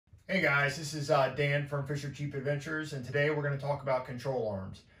Hey guys, this is Dan from Fisher Cheap Adventures, and today we're going to talk about control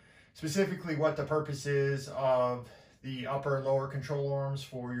arms. Specifically what the purpose is of the upper and lower control arms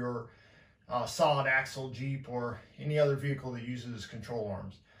for your solid axle Jeep or any other vehicle that uses control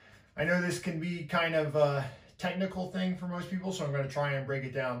arms. I know this can be kind of a technical thing for most people, so I'm going to try and break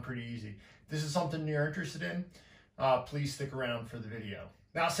it down pretty easy. If this is something you're interested in, please stick around for the video.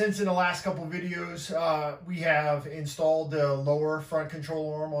 Now, since in the last couple videos, we have installed the lower front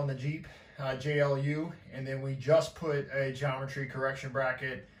control arm on the Jeep, JLU, and then we just put a geometry correction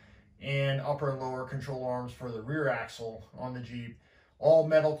bracket and upper and lower control arms for the rear axle on the Jeep, all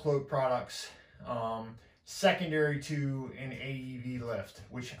metal cloak products, secondary to an AEV lift,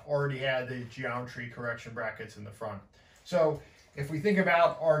 which already had the geometry correction brackets in the front. So if we think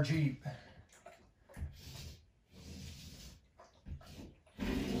about our Jeep,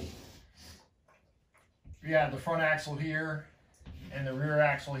 we have the front axle here and the rear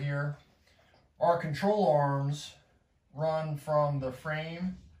axle here. Our control arms run from the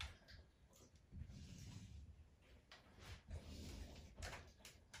frame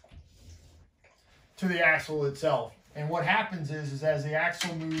to the axle itself. And what happens is as the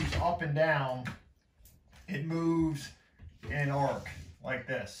axle moves up and down, it moves in an arc like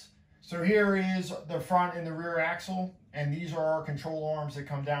this. So here is the front and the rear axle, and these are our control arms that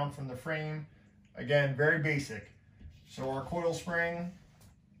come down from the frame. Again, very basic. So our coil spring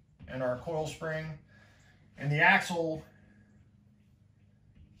and our coil spring, and the axle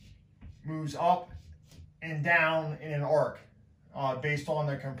moves up and down in an arc based on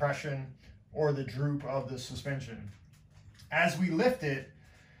the compression or the droop of the suspension. As we lift it,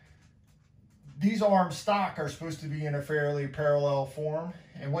 these arms stock are supposed to be in a fairly parallel form,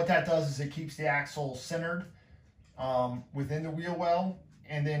 and what that does is it keeps the axle centered within the wheel well,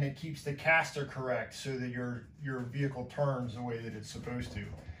 and then it keeps the caster correct so that your vehicle turns the way that it's supposed to.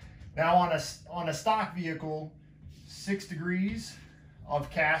 Now on a stock vehicle, 6 degrees of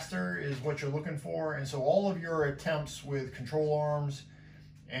caster is what you're looking for, and so all of your attempts with control arms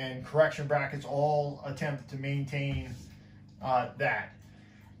and correction brackets all attempt to maintain that,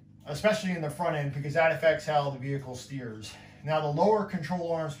 especially in the front end, because that affects how the vehicle steers. Now the lower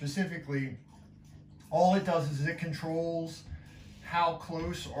control arm specifically, all it does is it controls how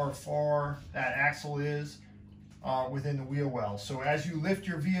close or far that axle is within the wheel well. So as you lift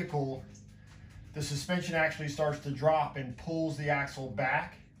your vehicle, the suspension actually starts to drop and pulls the axle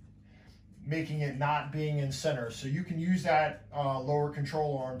back, making it not being in center. So you can use that lower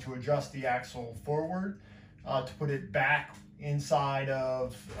control arm to adjust the axle forward to put it back inside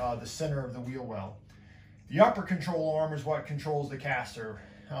of the center of the wheel well. The upper control arm is what controls the caster,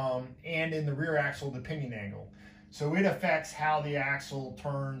 and in the rear axle, the pinion angle. So it affects how the axle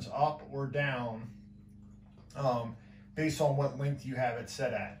turns up or down based on what length you have it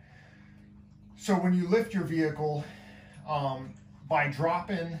set at. So when you lift your vehicle, by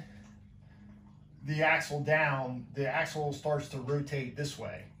dropping the axle down, the axle starts to rotate this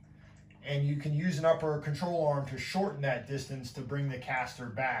way. And you can use an upper control arm to shorten that distance to bring the caster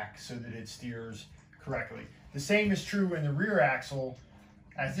back so that it steers correctly. The same is true in the rear axle,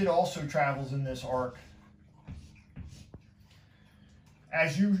 as it also travels in this arc.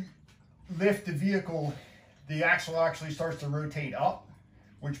 As you lift the vehicle, the axle actually starts to rotate up,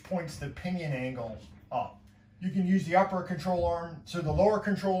 which points the pinion angle up. You can use the upper control arm. So the lower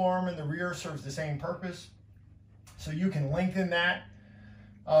control arm in the rear serves the same purpose. So you can lengthen that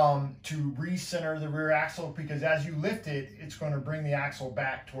to recenter the rear axle, because as you lift it, it's going to bring the axle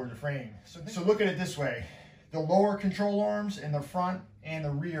back toward the frame. So look at it this way. The lower control arms in the front and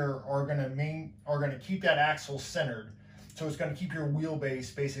the rear are going to keep that axle centered. So it's going to keep your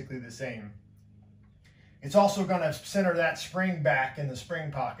wheelbase basically the same. It's also going to center that spring back in the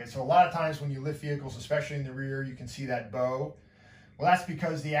spring pocket. So a lot of times when you lift vehicles, especially in the rear, you can see that bow. Well, that's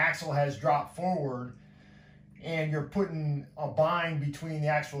because the axle has dropped forward and you're putting a bind between the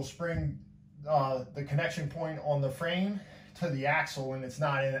actual spring, the connection point on the frame to the axle, and it's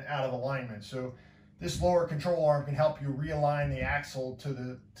not out of alignment. So this lower control arm can help you realign the axle to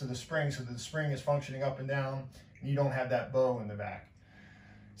the spring so that the spring is functioning up and down, and you don't have that bow in the back.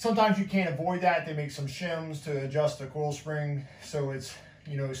 Sometimes you can't avoid that. They make some shims to adjust the coil spring so it's,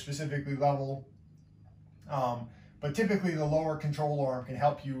 specifically level. But typically the lower control arm can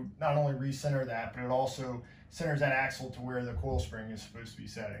help you not only recenter that, but it also centers that axle to where the coil spring is supposed to be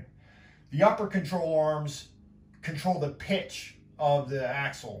setting. The upper control arms control the pitch of the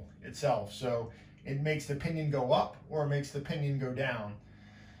axle itself. So it makes the pinion go up or it makes the pinion go down.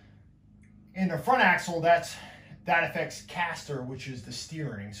 In the front axle, that affects caster, which is the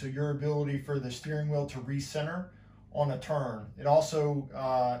steering. So your ability for the steering wheel to recenter on a turn. It also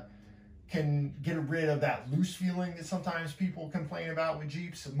can get rid of that loose feeling that sometimes people complain about with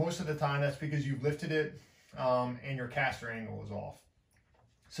Jeeps. Most of the time that's because you've lifted it and your caster angle is off.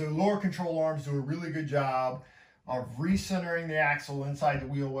 So lower control arms do a really good job of recentering the axle inside the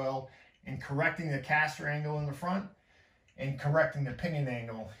wheel well and correcting the caster angle in the front and correcting the pinion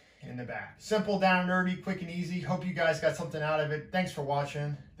angle in the back. Simple, down and dirty, quick and easy. Hope you guys got something out of it. Thanks for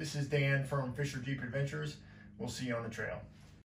watching. This is Dan from Fisher Jeep Adventures. We'll see you on the trail.